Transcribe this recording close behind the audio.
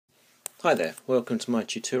Hi there, welcome to my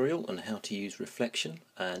tutorial on how to use Reflection,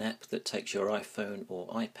 an app that takes your iPhone or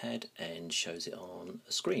iPad and shows it on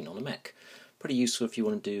a screen on a Mac. Pretty useful if you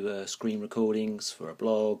want to do screen recordings for a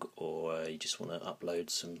blog, or you just want to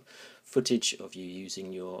upload some footage of you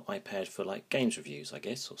using your iPad for like games reviews, I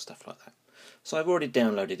guess, or stuff like that. So I've already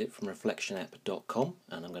downloaded it from reflectionapp.com,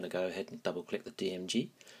 and I'm going to go ahead and double click the DMG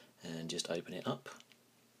and just open it up.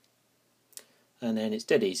 And then it's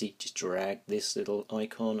dead easy, just drag this little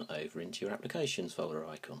icon over into your applications folder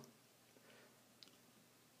icon.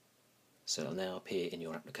 So it'll now appear in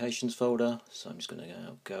your applications folder, so I'm just going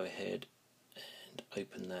to go ahead and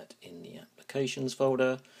open that in the applications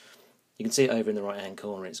folder. You can see it over in the right hand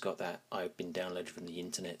corner, it's got that I've been downloaded from the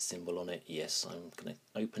internet symbol on it. Yes, I'm going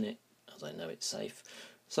to open it as I know it's safe.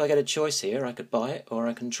 So I get a choice here, I could buy it or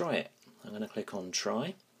I can try it. I'm going to click on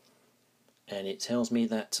try. And it tells me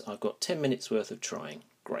that I've got 10 minutes worth of trying.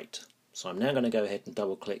 Great. So I'm now going to go ahead and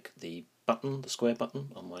double click the button, the square button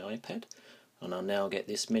on my iPad, and I'll now get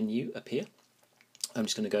this menu appear. I'm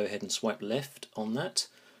just going to go ahead and swipe left on that,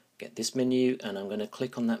 get this menu, and I'm going to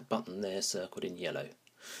click on that button there circled in yellow.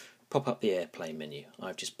 Pop up the AirPlay menu.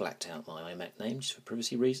 I've just blacked out my iMac name just for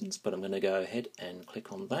privacy reasons, but I'm going to go ahead and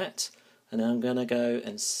click on that, and I'm going to go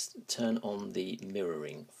and turn on the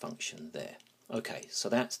mirroring function there. Okay, so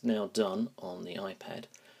that's now done on the iPad,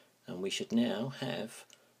 and we should now have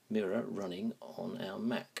Mirror running on our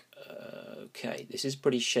Mac. Okay, this is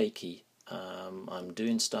pretty shaky. I'm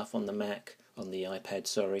doing stuff on the Mac, on the iPad,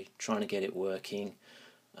 sorry, trying to get it working.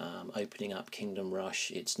 Opening up Kingdom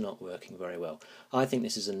Rush, it's not working very well. I think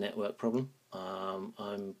this is a network problem.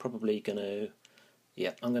 I'm probably going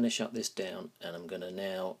to, I'm going to shut this down, and I'm going to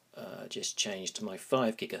now just change to my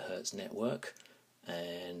 5 GHz network.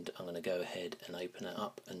 And I'm going to go ahead and open it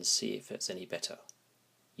up and see if it's any better.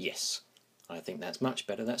 Yes, I think that's much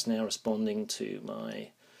better. That's now responding to my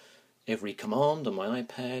every command on my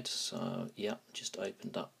iPad. So yeah, just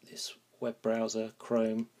opened up this web browser,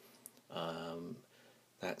 Chrome.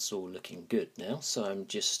 That's all looking good now, so I'm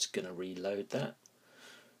just going to reload that.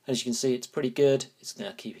 As you can see, it's pretty good. It's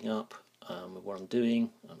now keeping up with what I'm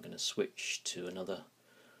doing. I'm going to switch to another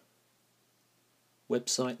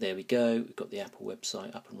website. There we go, we've got the Apple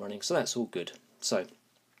website up and running, so that's all good. So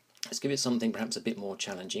let's give it something perhaps a bit more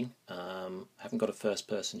challenging. I haven't got a first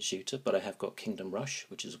person shooter, but I have got Kingdom Rush,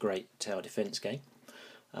 which is a great tower defense game.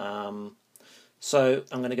 So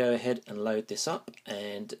I'm going to go ahead and load this up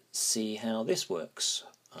and see how this works.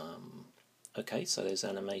 Okay, so there's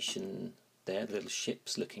animation there, the little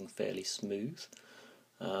ship's looking fairly smooth.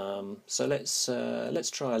 So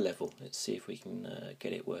let's try a level. Let's see if we can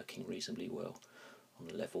get it working reasonably well on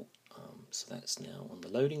the level. So that's now on the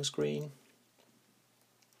loading screen.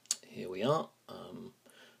 Here we are. I'm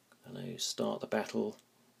going to start the battle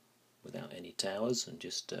without any towers and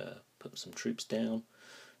just put some troops down,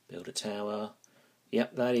 build a tower.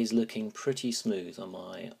 Yep, that is looking pretty smooth on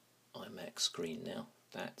my iMac screen now.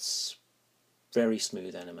 That's very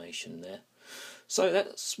smooth animation there. So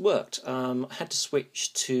that's worked. I had to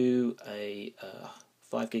switch to a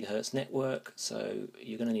 5 GHz network, so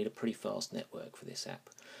you're going to need a pretty fast network for this app.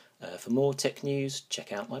 For more tech news,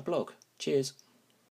 check out my blog. Cheers.